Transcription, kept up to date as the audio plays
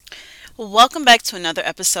Welcome back to another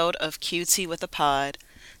episode of QT with a Pod.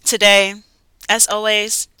 Today, as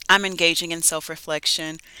always, I'm engaging in self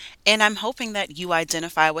reflection, and I'm hoping that you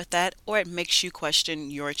identify with that or it makes you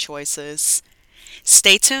question your choices.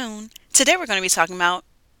 Stay tuned. Today, we're going to be talking about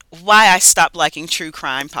why I stopped liking true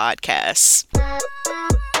crime podcasts.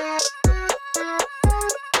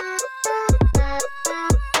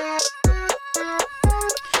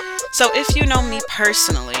 So, if you know me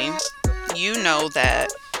personally, you know that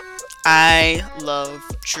I love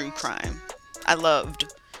true crime. I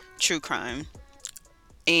loved true crime.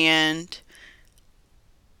 And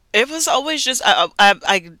it was always just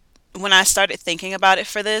when I started thinking about it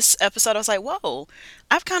for this episode, I was like, whoa,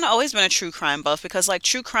 I've kind of always been a true crime buff because like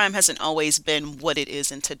true crime hasn't always been what it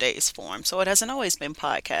is in today's form. So it hasn't always been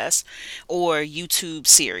podcasts or YouTube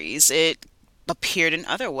series. It appeared in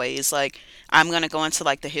other ways. Like I'm gonna go into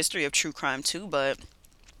like the history of true crime too, but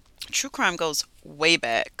true crime goes way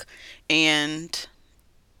back. And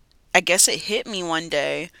I guess it hit me one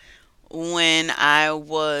day when I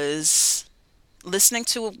was listening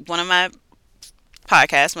to one of my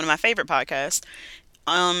favorite podcasts,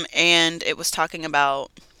 and it was talking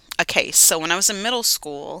about a case. So when I was in middle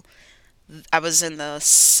school, I was in the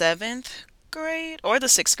seventh grade or the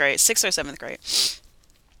sixth grade, sixth or seventh grade,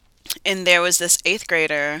 and there was this eighth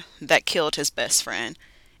grader that killed his best friend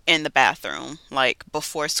in the bathroom, like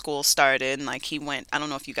before school started. And, like he went, I don't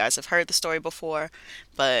know if you guys have heard the story before,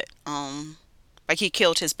 but like he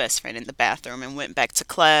killed his best friend in the bathroom and went back to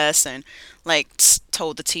class and like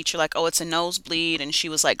told the teacher like, oh, it's a nosebleed, and she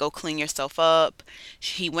was like, go clean yourself up.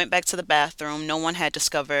 He went back to the bathroom. No one had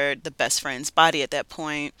discovered the best friend's body at that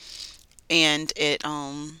point, and it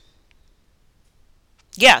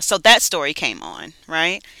yeah, so that story came on,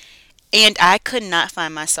 right? And I could not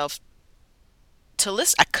find myself to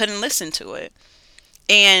listen. I couldn't listen to it.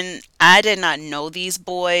 And I did not know these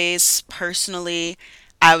boys personally.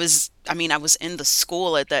 I was in the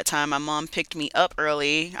school at that time. My mom picked me up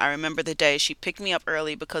early. I remember the day she picked me up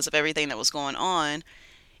early because of everything that was going on.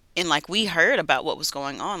 And like we heard about what was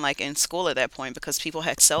going on like in school at that point because people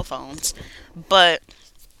had cell phones. But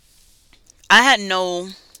I had no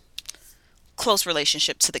close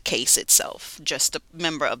relationship to the case itself, just a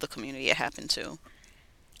member of the community it happened to.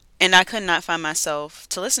 And I could not find myself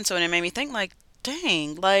to listen to it. And it made me think like,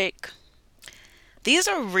 dang, like these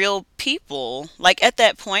are real people like at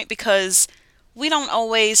that point because we don't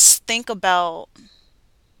always think about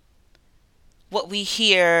what we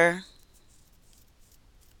hear,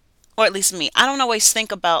 or at least me, I don't always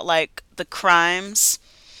think about like the crimes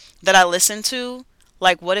that I listen to.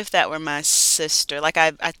 Like what if that were my sister? Like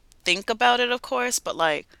I think about it of course, but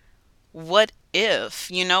like what if,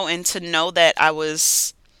 and to know that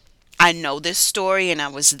I know this story and I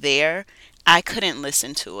was there, I couldn't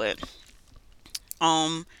listen to it.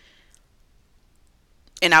 um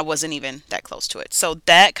and I wasn't even that close to it. So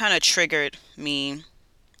that kind of triggered me,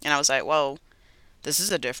 and I was like, whoa, this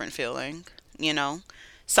is a different feeling, you know?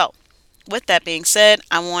 So, with that being said,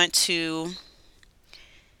 I want to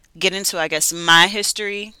get into, I guess, my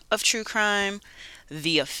history of true crime,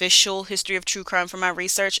 the official history of true crime from my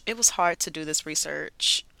research. It was hard to do this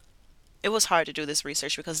research. It was hard to do this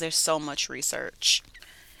research because there's so much research.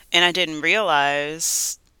 And I didn't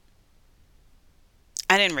realize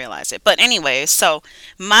it. But anyway, so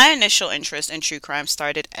my initial interest in true crime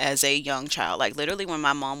started as a young child. Like literally when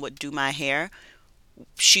my mom would do my hair,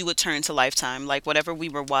 she would turn to Lifetime. Like whatever we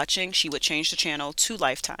were watching, she would change the channel to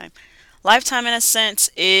Lifetime. Lifetime in a sense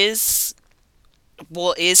is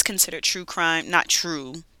considered true crime, not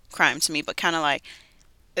true crime to me, but kind of like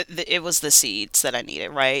it was the seeds that I needed,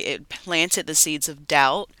 right? It planted the seeds of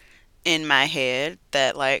doubt in my head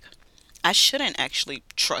that like I shouldn't actually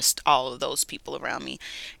trust all of those people around me.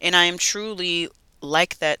 And I am truly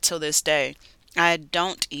like that till this day. I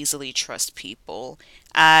don't easily trust people.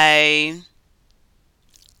 I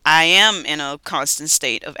I am in a constant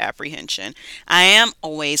state of apprehension. I am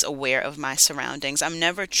always aware of my surroundings. I'm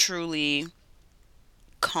never truly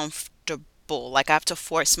comfortable. Like I have to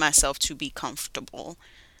force myself to be comfortable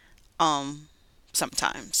um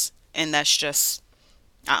sometimes. And that's just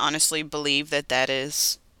I honestly believe that that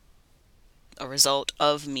is a result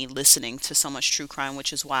of me listening to so much true crime,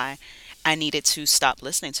 which is why I needed to stop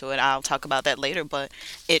listening to it. I'll talk about that later, but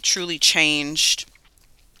it truly changed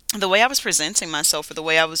the way I was presenting myself or the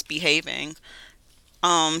way I was behaving.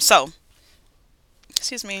 So,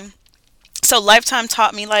 excuse me. So Lifetime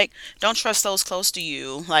taught me like don't trust those close to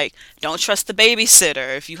you. Like don't trust the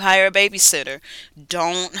babysitter. If you hire a babysitter,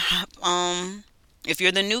 don't If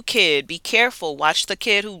you're the new kid, be careful. Watch the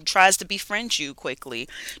kid who tries to befriend you quickly.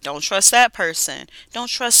 Don't trust that person. Don't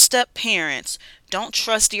trust step parents. Don't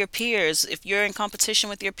trust your peers. If you're in competition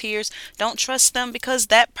with your peers, don't trust them because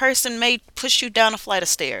that person may push you down a flight of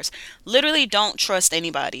stairs. Literally, don't trust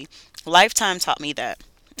anybody. Lifetime taught me that.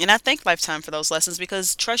 And I thank Lifetime for those lessons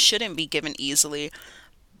because trust shouldn't be given easily,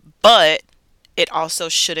 but it also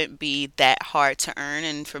shouldn't be that hard to earn.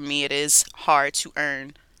 And for me, it is hard to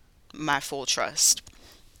earn my full trust.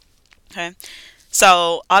 Okay.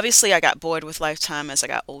 So obviously, I got bored with Lifetime as I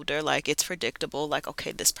got older. Like, it's predictable. Like,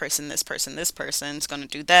 okay, this person, this person, this person's gonna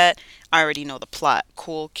do that. I already know the plot.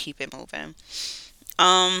 Cool, keep it moving.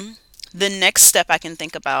 Um, the next step I can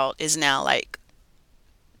think about is now like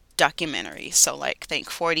documentaries. So, like, think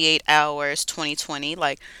 48 Hours, 2020.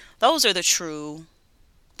 Like, those are the true,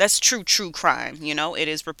 that's true crime. It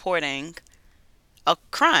is reporting a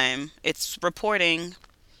crime, it's reporting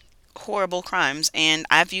horrible crimes, and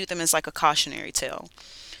I view them as like a cautionary tale.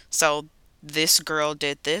 So this girl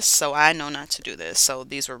did this, so I know not to do this. So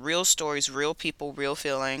these were real stories, real people, real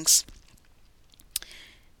feelings.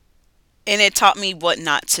 And it taught me what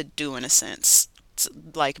not to do in a sense.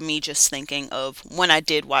 Like me just thinking of when I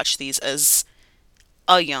did watch these as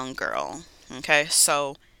a young girl. Okay,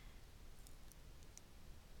 so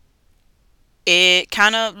it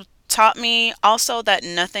kind of taught me also that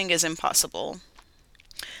nothing is impossible.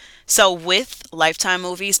 So with Lifetime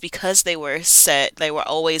movies, because they were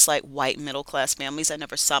always like white middle class families. I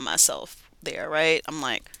never saw myself there, right? I'm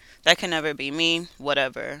like, that can never be me.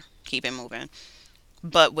 Whatever, keep it moving.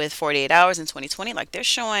 But with 48 Hours in 2020, like they're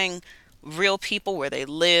showing real people where they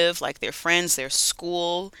live, like their friends, their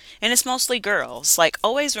school, and it's mostly girls. Like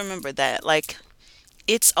always remember that. Like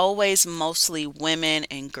it's always mostly women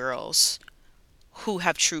and girls who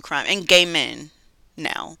have true crime and gay men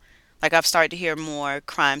now. Like I've started to hear more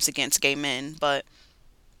crimes against gay men, but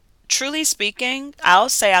truly speaking, I'll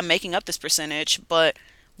say I'm making up this percentage, but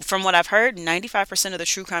from what I've heard, 95% of the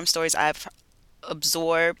true crime stories I've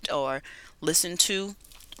absorbed or listened to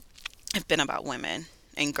have been about women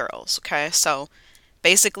and girls, okay? So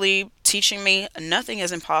basically teaching me nothing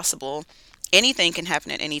is impossible. Anything can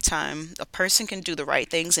happen at any time. A person can do the right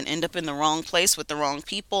things and end up in the wrong place with the wrong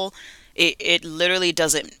people. It literally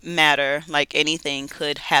doesn't matter. Like anything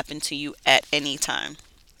could happen to you at any time.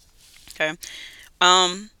 Okay.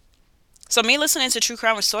 Um, so me listening to true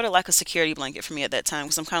crime was sort of like a security blanket for me at that time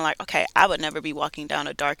because I'm kind of like, okay, I would never be walking down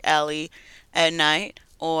a dark alley at night,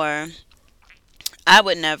 or I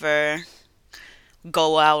would never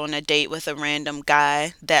go out on a date with a random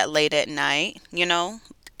guy that late at night.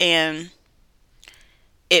 And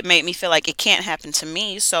it made me feel like it can't happen to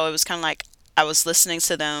me. So it was kind of like I was listening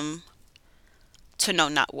to them to know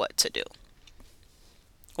not what to do.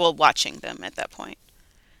 Well, watching them at that point.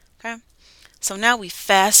 Okay. So now we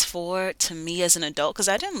fast forward to me as an adult because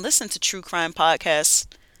I didn't listen to true crime podcasts.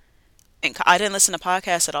 And I didn't listen to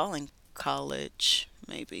podcasts at all in college,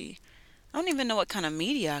 maybe. I don't even know what kind of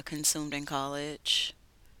media I consumed in college.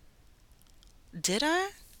 Did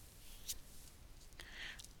I?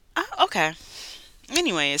 Okay.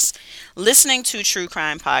 Anyways, listening to true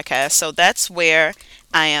crime podcasts. So that's where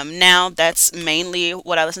I am now. That's mainly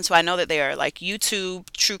what I listen to. I know that there are like YouTube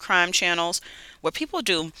true crime channels where people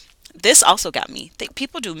do. This also got me.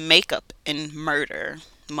 People do makeup and murder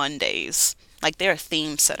Mondays. Like there are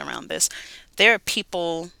themes set around this. There are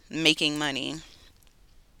people making money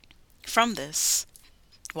from this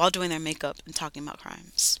while doing their makeup and talking about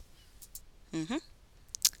crimes. hmm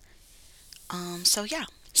So yeah.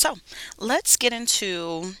 So let's get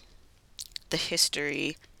into the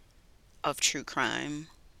history of true crime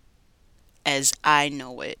as I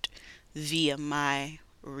know it via my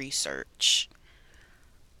research.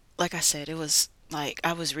 Like I said, it was like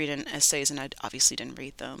I was reading essays and I obviously didn't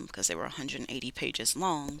read them because they were 180 pages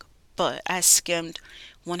long, but I skimmed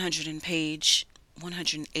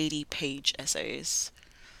 180 page essays,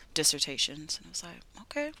 dissertations, and I was like,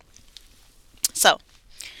 okay. So,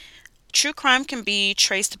 true crime can be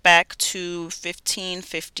traced back to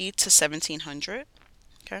 1550 to 1700.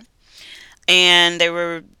 Okay. And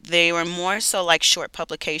they were more so like short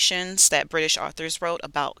publications that British authors wrote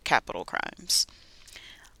about capital crimes.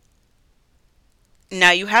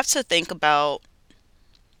 Now you have to think about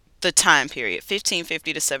the time period,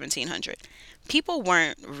 1550 to 1700. People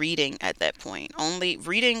weren't reading at that point. Only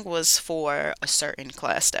reading was for a certain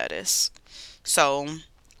class status. So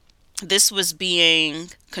this was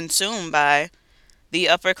being consumed by the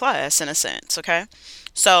upper class in a sense, okay?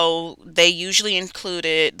 So they usually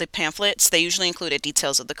included the pamphlets, they usually included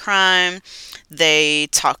details of the crime. They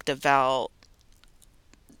talked about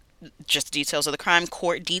just details of the crime,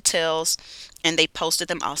 court details, and they posted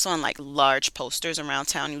them also on like large posters around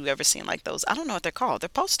town. You've ever seen like those? I don't know what they're called. They're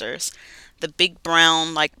posters. The big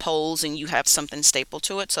brown like poles, and you have something stapled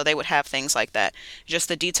to it. So they would have things like that. Just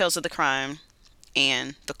the details of the crime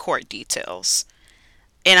and the court details.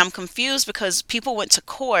 And I'm confused because people went to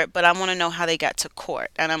court, but I want to know how they got to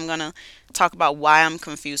court. And I'm going to talk about why I'm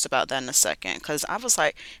confused about that in a second. Because I was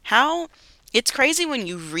like, how? It's crazy when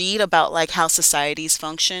you read about like how societies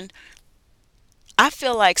function. I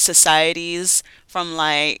feel like societies from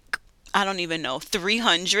like, I don't even know,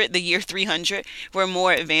 300, the year 300, were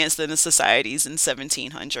more advanced than the societies in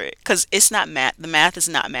 1700. Because it's not math. The math is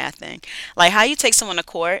not mathing. Like, how you take someone to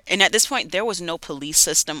court, and at this point, there was no police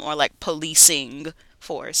system or like policing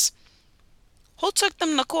force. Who took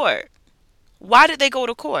them to court? Why did they go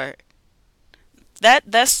to court?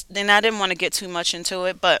 That's, and I didn't want to get too much into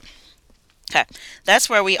it, but okay, that's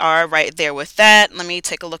where we are right there with that. Let me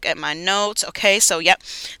take a look at my notes. Okay, so yep,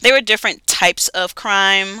 there were different types of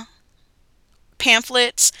crime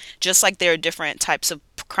pamphlets, just like there are different types of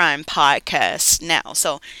crime podcasts now.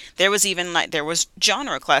 So there was even like there was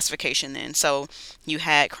genre classification then. So you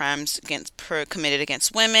had crimes committed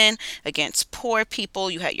against women, against poor people.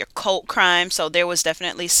 You had your cult crime. So there was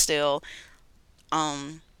definitely still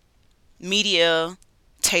um, media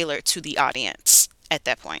tailored to the audience at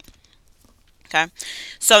that point. Okay.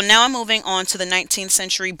 So now I'm moving on to the 19th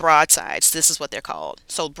century broadsides. This is what they're called.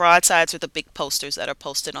 So broadsides are the big posters that are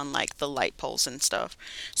posted on like the light poles and stuff.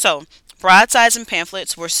 So broadsides and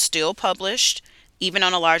pamphlets were still published even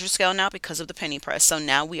on a larger scale now because of the penny press. So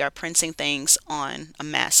now we are printing things on a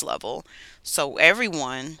mass level. So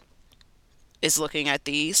everyone is looking at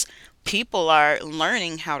these. People are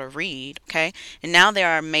learning how to read, okay? And now there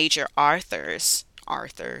are major authors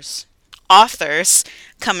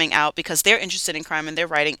coming out because they're interested in crime and they're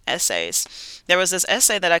writing essays. There was this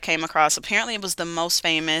essay that I came across. Apparently, it was the most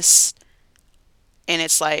famous, and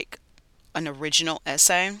it's like an original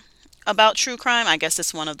essay about true crime. I guess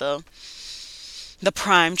it's one of the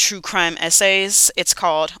prime true crime essays. It's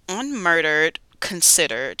called On Murder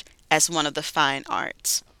Considered as One of the Fine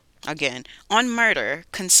Arts. Again, on murder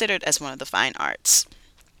considered as one of the fine arts.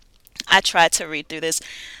 I tried to read through this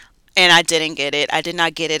and I didn't get it. I did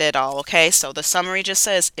not get it at all. Okay, so the summary just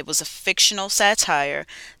says it was a fictional satire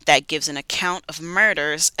that gives an account of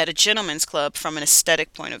murders at a gentleman's club from an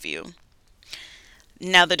aesthetic point of view.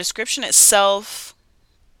 Now, the description itself,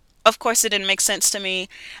 of course, it didn't make sense to me.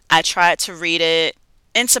 I tried to read it,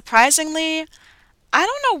 and surprisingly, I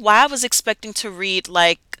don't know why I was expecting to read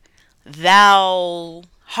like, thou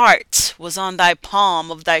heart was on thy palm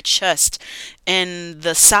of thy chest, and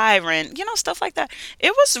the siren, stuff like that.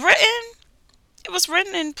 It was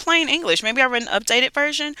written in plain English. Maybe I read an updated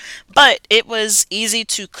version, but it was easy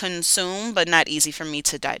to consume, but not easy for me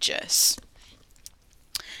to digest.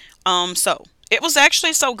 So it was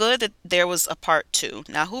actually so good that there was a part two.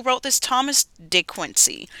 Now, who wrote this? Thomas De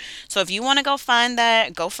Quincey. So if you want to go find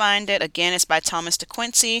that, go find it. Again, it's by Thomas De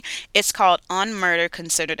Quincey. It's called On Murder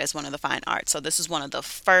Considered as One of the Fine Arts. So this is one of the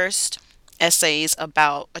first essays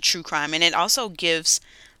about a true crime, and it also gives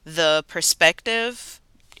the perspective.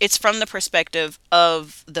 It's from the perspective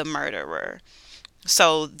of the murderer.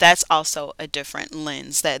 So that's also a different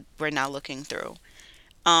lens that we're now looking through.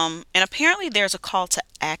 And apparently there's a call to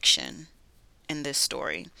action in this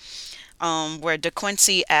story, where De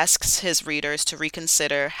Quincey asks his readers to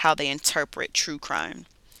reconsider how they interpret true crime.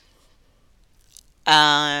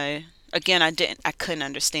 Again, I couldn't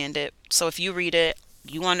understand it. So if you read it,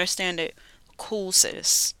 you understand it, cool,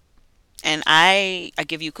 sis. And I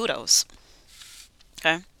give you kudos.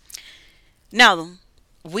 Okay. Now,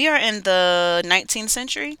 we are in the 19th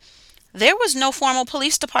century. There was no formal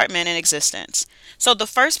police department in existence. So the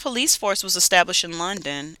first police force was established in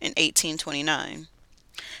London in 1829.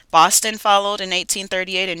 Boston followed in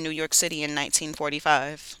 1838 and New York City in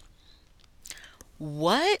 1945.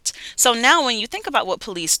 What? So now when you think about what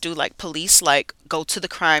police do, like police like go to the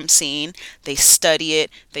crime scene, they study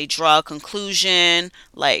it, they draw a conclusion,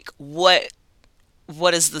 like what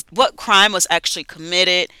crime was actually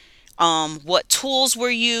committed, what tools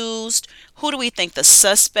were used, who do we think the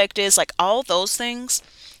suspect is, like all those things.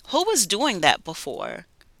 Who was doing that before?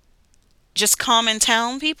 Just common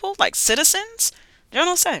town people, like citizens? You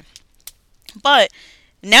don't say. But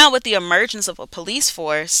now with the emergence of a police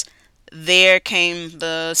force, there came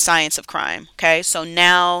the science of crime. Okay, so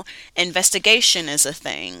now investigation is a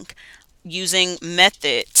thing. Using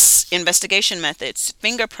methods, investigation methods,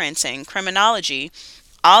 fingerprinting, criminology,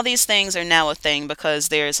 all these things are now a thing because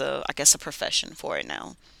there's I guess, a profession for it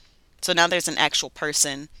now. So now there's an actual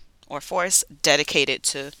person or force dedicated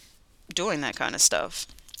to doing that kind of stuff.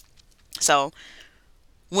 So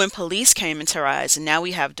when police came into rise, now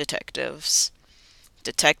we have detectives.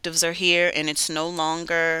 Detectives are here, and it's no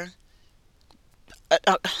longer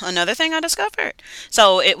another thing I discovered.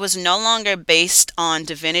 So it was no longer based on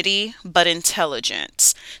divinity, but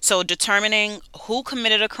intelligence. So determining who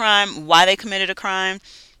committed a crime, why they committed a crime,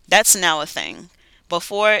 that's now a thing.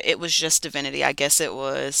 Before it was just divinity. I guess it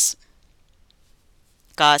was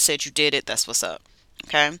God said you did it, that's what's up.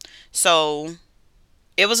 Okay? So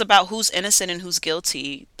it was about who's innocent and who's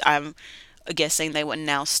guilty. I'm guessing they would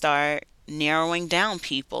now start narrowing down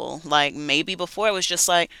people. Like maybe before it was just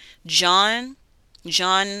like John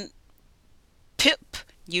Pip,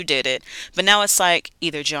 you did it. But now it's like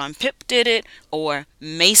either John Pip did it, or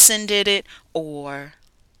Mason did it, or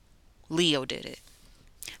Leo did it.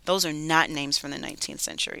 Those are not names from the 19th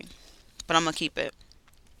century. But I'm going to keep it.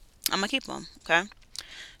 I'm going to keep them. Okay.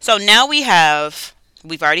 So now we've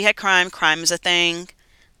already had crime. Crime is a thing.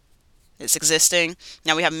 It's existing.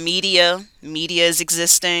 Now we have media. Media is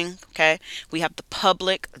existing. Okay. We have the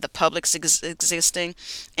public. The public's existing.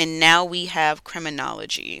 And now we have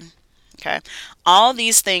criminology. Okay. All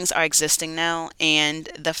these things are existing now, and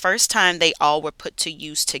the first time they all were put to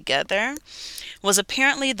use together was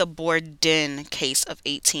apparently the Bourdin case of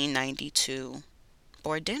 1892.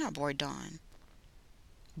 Bourdin or Bourdon?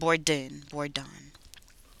 Bourdin. Bourdon.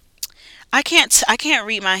 I can't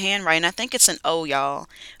read my handwriting. I think it's an O, y'all.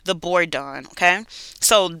 The Bourdon, okay?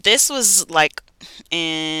 So this was like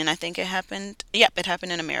and I think it happened. Yep, it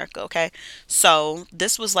happened in America, okay? So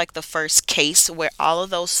this was like the first case where all of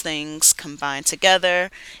those things combined together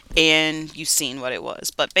and you've seen what it was.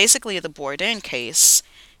 But basically the Bourdin case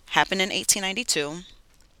happened in 1892,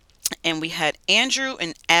 and we had Andrew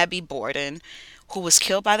and Abby Borden, who was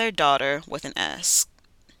killed by their daughter with an S.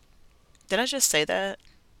 Did I just say that?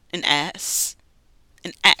 An S?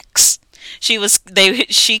 An axe.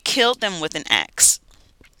 She killed them with an axe.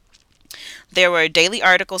 There were daily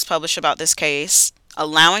articles published about this case,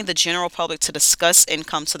 allowing the general public to discuss and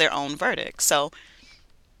come to their own verdict. So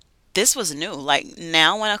this was new. Like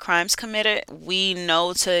now, when a crime's committed, we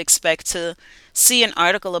know to expect to see an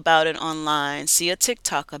article about it online, see a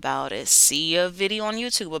TikTok about it, see a video on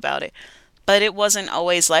YouTube about it. But it wasn't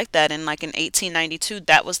always like that. And like in 1892,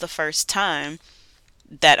 that was the first time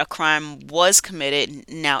that a crime was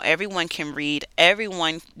committed. Now everyone can read,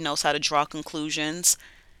 everyone knows how to draw conclusions,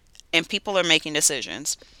 and people are making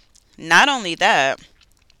decisions. Not only that,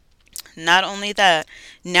 not only that,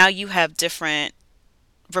 now you have different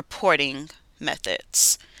reporting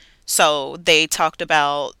methods. So they talked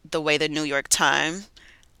about the way the New York Times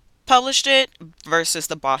published it versus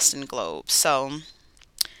the Boston Globe. So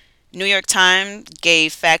New York Times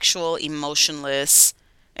gave factual, emotionless,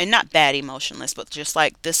 and not bad emotionless, but just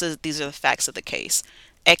like these are the facts of the case.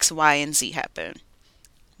 X, Y, and Z happened.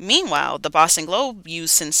 Meanwhile, the Boston Globe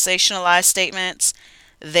used sensationalized statements.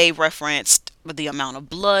 They referenced the amount of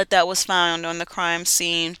blood that was found on the crime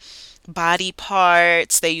scene, body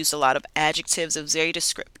parts. They used a lot of adjectives. It was very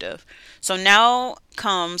descriptive. So now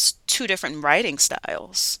comes two different writing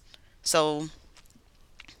styles. So,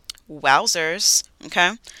 wowzers.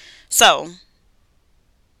 Okay. So,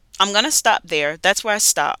 I'm going to stop there. That's where I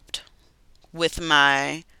stopped with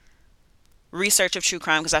my research of true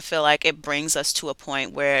crime, because I feel like it brings us to a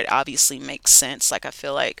point where it obviously makes sense. Like I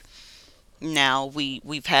feel like now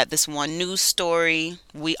we've had this one news story.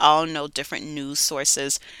 We all know different news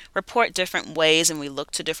sources report different ways, and we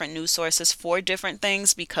look to different news sources for different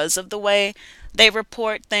things because of the way they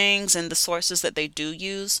report things and the sources that they do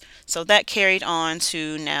use. So that carried on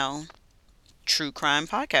to now true crime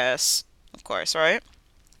podcasts, of course, right?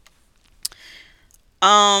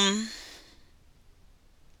 Um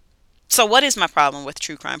so what is my problem with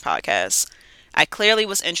true crime podcasts? I clearly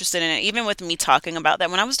was interested in it. Even with me talking about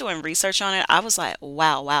that, when I was doing research on it, I was like,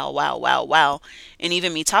 wow, wow, wow, wow, wow. And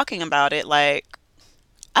even me talking about it, like,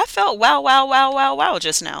 I felt wow, wow, wow, wow, wow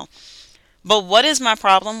just now. But what is my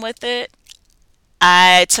problem with it?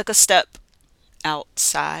 I took a step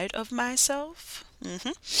outside of myself.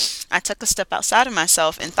 I took a step outside of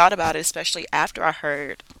myself and thought about it, especially after I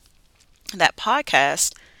heard that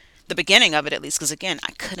podcast, the beginning of it at least, because again,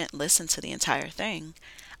 I couldn't listen to the entire thing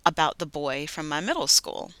about the boy from my middle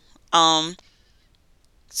school. Um,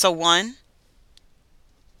 so one,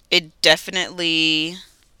 it definitely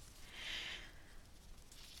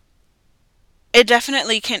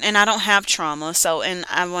can, and I don't have trauma, so and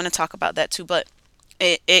I want to talk about that too, but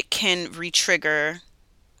it can re-trigger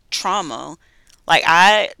trauma. Like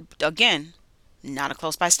I again, not a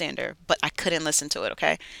close bystander, but I couldn't listen to it,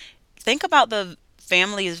 okay? Think about the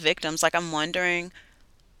families victims. Like I'm wondering,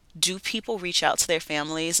 do people reach out to their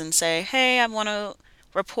families and say, "Hey, I want to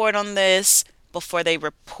report on this before they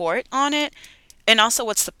report on it? And also,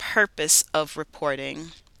 what's the purpose of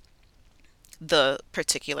reporting the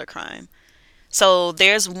particular crime? So,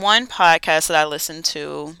 there's one podcast that I listen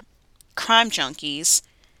to, Crime Junkies,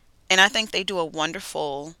 and I think they do a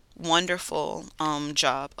wonderful, wonderful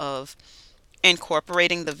job of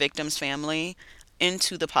incorporating the victim's family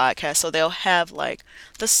into the podcast. So they'll have like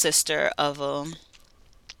the sister of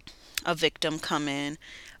a victim come in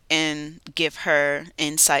and give her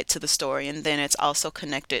insight to the story, and then it's also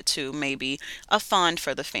connected to maybe a fund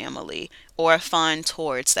for the family or a fund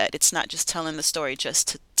towards that. It's not just telling the story just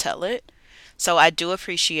to tell it. So I do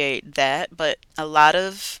appreciate that, but a lot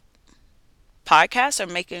of podcasts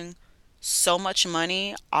are making so much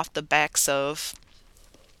money off the backs of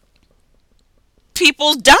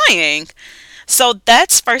people dying. So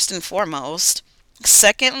that's first and foremost.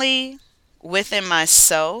 Secondly, within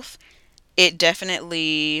myself, it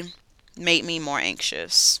definitely made me more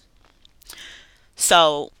anxious.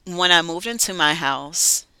 So when I moved into my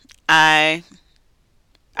house, I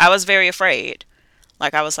I was very afraid.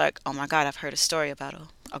 Like I was like, oh my God, I've heard a story about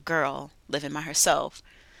a girl living by herself.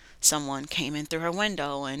 Someone came in through her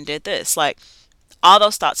window and did this. Like all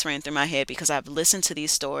those thoughts ran through my head because I've listened to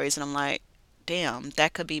these stories and I'm like, damn,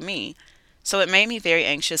 that could be me. So it made me very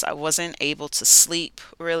anxious. I wasn't able to sleep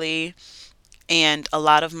really. And a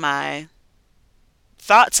lot of my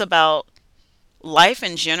thoughts about life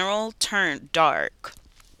in general turned dark.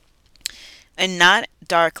 And not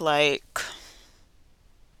dark like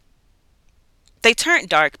they turned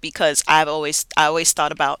dark because I always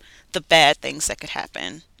thought about the bad things that could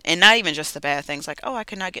happen. And not even just the bad things like, oh, I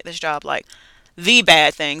could not get this job. Like the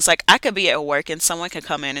bad things. Like I could be at work and someone could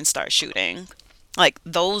come in and start shooting. Like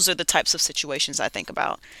those are the types of situations I think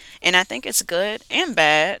about. And I think it's good and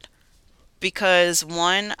bad because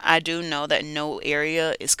one, I do know that no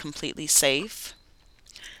area is completely safe.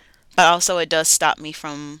 But also it does stop me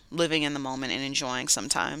from living in the moment and enjoying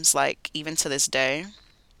sometimes. Like even to this day,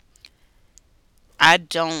 I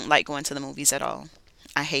don't like going to the movies at all.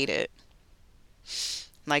 I hate it.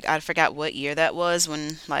 Like I forgot what year that was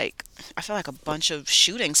when like I feel like a bunch of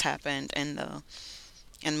shootings happened in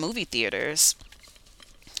movie theaters.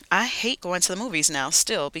 I hate going to the movies now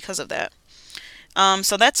still because of that.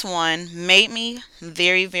 So that's one. Made me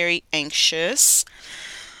very, very anxious.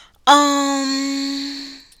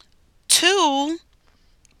 Um, two,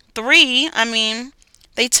 three, I mean,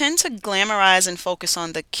 they tend to glamorize and focus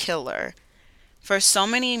on the killer. For so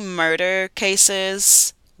many murder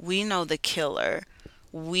cases, we know the killer.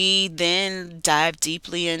 We then dive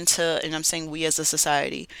deeply into, and I'm saying we as a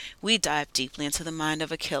society, we dive deeply into the mind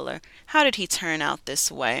of a killer. How did he turn out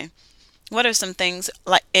this way? What are some things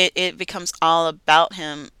like it becomes all about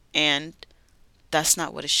him, and that's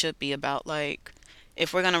not what it should be about. Like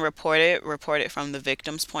if we're going to report it from the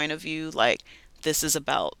victim's point of view. Like this is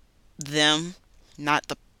about them, not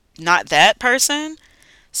the not that person.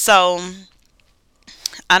 So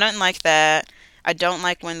I don't like that. I don't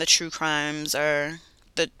like when the true crimes or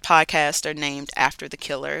the podcasts are named after the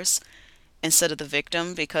killers instead of the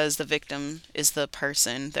victim, because the victim is the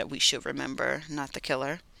person that we should remember, not the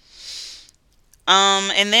killer.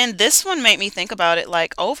 And then this one made me think about it.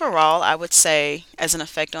 Like overall, I would say as an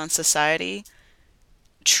effect on society,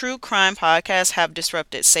 true crime podcasts have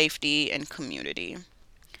disrupted safety and community.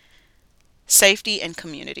 Safety and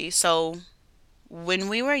community. So when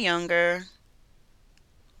we were younger,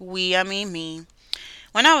 I mean me,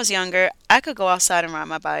 when I was younger, I could go outside and ride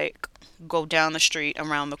my bike, go down the street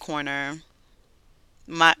around the corner.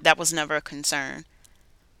 That was never a concern.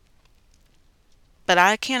 But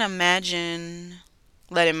I can't imagine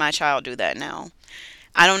letting my child do that now.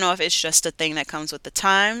 I don't know if it's just a thing that comes with the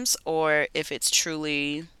times or if it's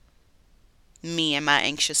truly me and my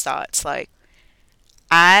anxious thoughts. Like,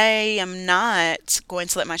 I am not going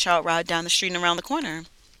to let my child ride down the street and around the corner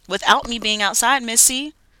without me being outside,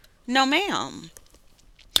 Missy. No, ma'am.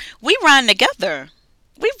 We riding together.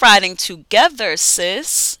 We riding together,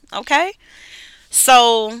 sis. Okay?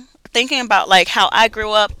 So, thinking about like how I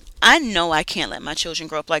grew up, I know I can't let my children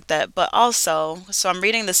grow up like that, but also, so I'm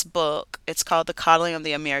reading this book. It's called The Coddling of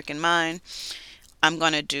the American Mind. I'm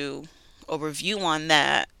going to do a review on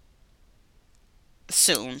that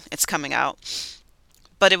soon. It's coming out.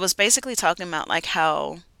 But it was basically talking about like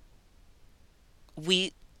how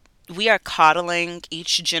we we are coddling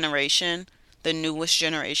each generation, the newest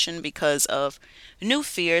generation, because of new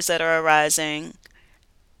fears that are arising,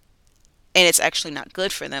 and it's actually not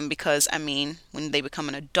good for them because I mean, when they become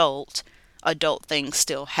an adult, adult things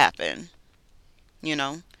still happen, you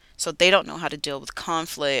know? So they don't know how to deal with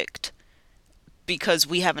conflict because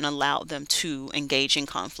we haven't allowed them to engage in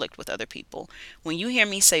conflict with other people. When you hear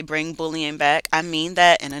me say bring bullying back, I mean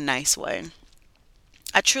that in a nice way.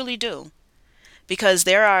 I truly do. Because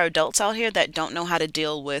there are adults out here that don't know how to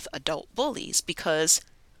deal with adult bullies because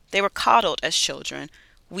they were coddled as children.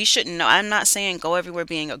 We shouldn't know. I'm not saying go everywhere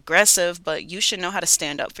being aggressive, but you should know how to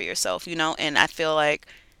stand up for yourself, you know? And I feel like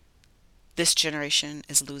this generation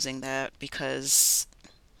is losing that because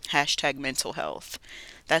hashtag mental health.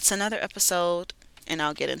 That's another episode, and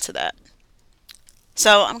I'll get into that.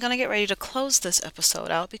 So I'm gonna get ready to close this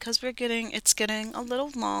episode out because it's getting a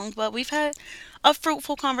little long, but we've had a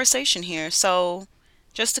fruitful conversation here. So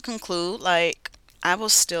just to conclude, like I will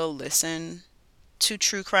still listen to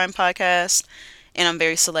true crime podcasts, and I'm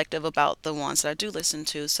very selective about the ones that I do listen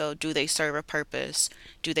to. So do they serve a purpose?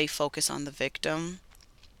 Do they focus on the victim?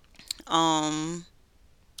 Um,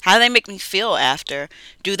 how do they make me feel after?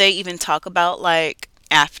 Do they even talk about like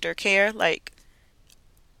aftercare? Like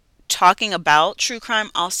talking about true crime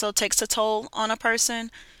also takes a toll on a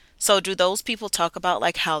person. So do those people talk about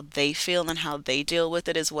like how they feel and how they deal with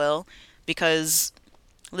it as well? Because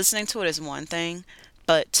listening to it is one thing,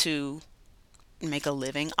 but to make a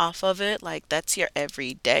living off of it, like that's your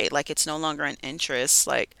everyday. Like it's no longer an interest.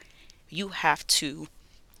 Like you have to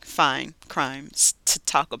find crimes to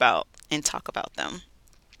talk about and talk about them.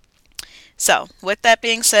 So, with that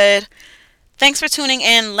being said, thanks for tuning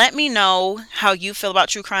in. Let me know how you feel about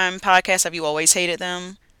true crime podcasts. Have you always hated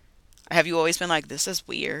them? Have you always been like, this is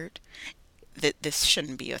weird? This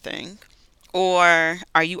shouldn't be a thing? Or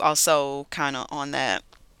are you also kind of on that?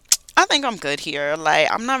 I think I'm good here.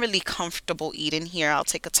 Like, I'm not really comfortable eating here. I'll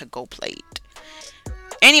take a to go plate.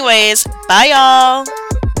 Anyways, bye y'all.